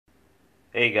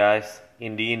Hey guys,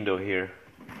 Indo here.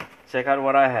 Check out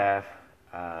what I have.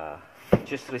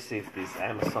 Just received this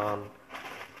Amazon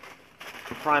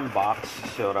Prime box,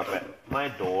 showed up at my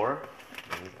door.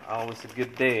 And it's always a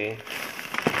good day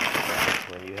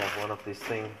when you have one of these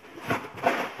things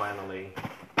finally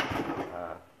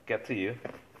get to you.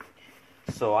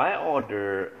 So I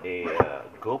ordered a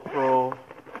Gopro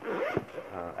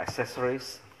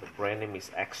accessories. The brand name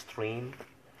is Extreme.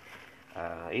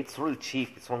 It's really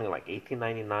cheap. It's only like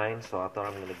 $18.99, so I thought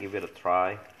I'm gonna give it a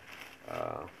try.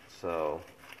 So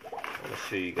I'm gonna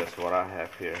show you guys what I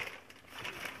have here.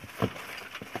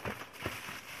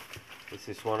 This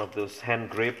is one of those hand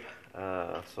grip.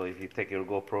 So if you take your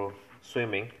GoPro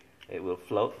swimming, it will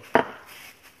float.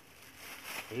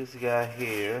 This guy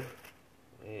here,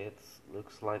 it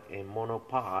looks like a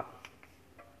monopod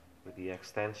with the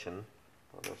extension.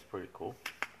 Oh, that's pretty cool.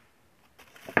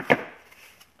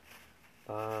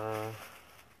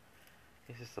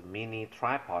 This is a mini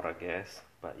tripod, I guess,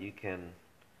 but you can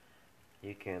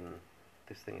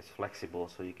this thing is flexible,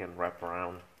 so you can wrap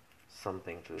around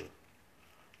something to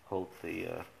hold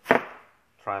the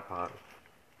tripod.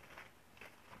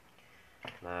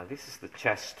 Now this is the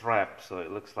chest strap, so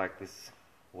it looks like this is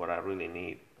what I really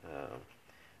need.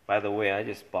 By the way, I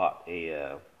just bought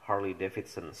a Harley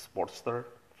Davidson Sportster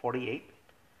 48,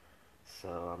 so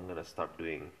I'm gonna start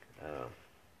doing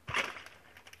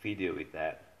video with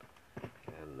that,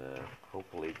 and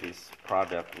hopefully this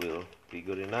product will be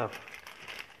good enough.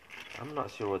 I'm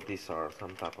not sure what these are,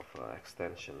 some type of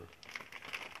extension.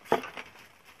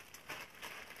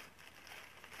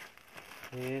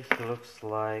 This looks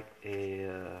like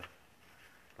a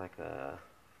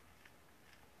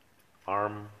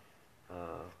arm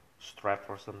strap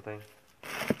or something.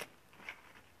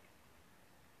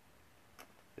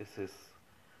 This is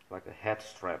like a head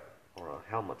strap or a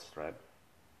helmet strap.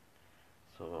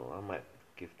 So I might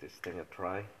give this thing a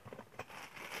try.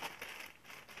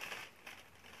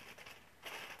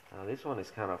 This one is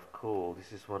kind of cool.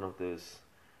 This is one of those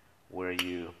where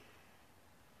you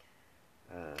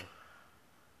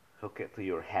hook it to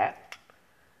your hat,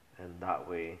 and that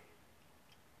way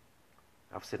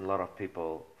I've seen a lot of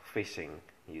people fishing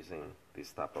using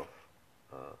this type of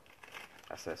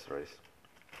accessories.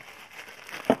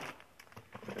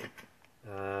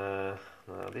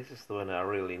 Now this is the one I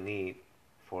really need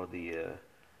for the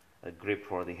a grip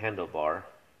for the handlebar.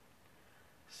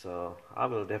 So I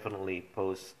will definitely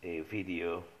post a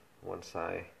video once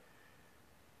I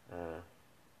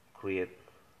create.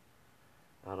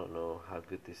 I don't know how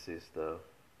good this is though,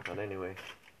 but anyway,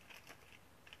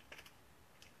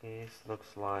 this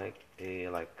looks like a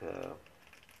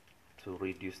to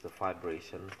reduce the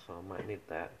vibration, so I might need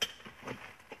that.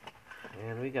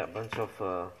 And we got a bunch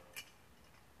of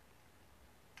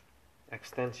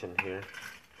extension here.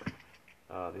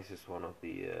 This is one of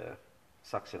the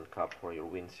suction cup for your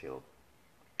windshield.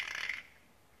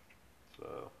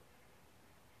 So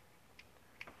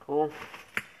cool.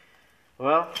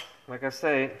 Well, like I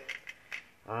say,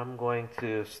 I'm going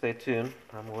to stay tuned.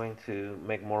 I'm going to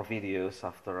make more videos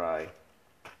after I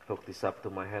hook this up to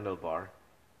my handlebar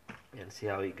and see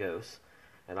how it goes.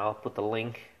 And I'll put the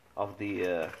link of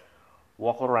the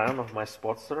walk around of my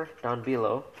Sportster down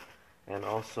below, and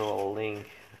also a link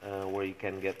where you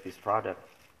can get this product.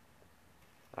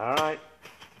 Alright,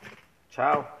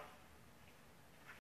 ciao.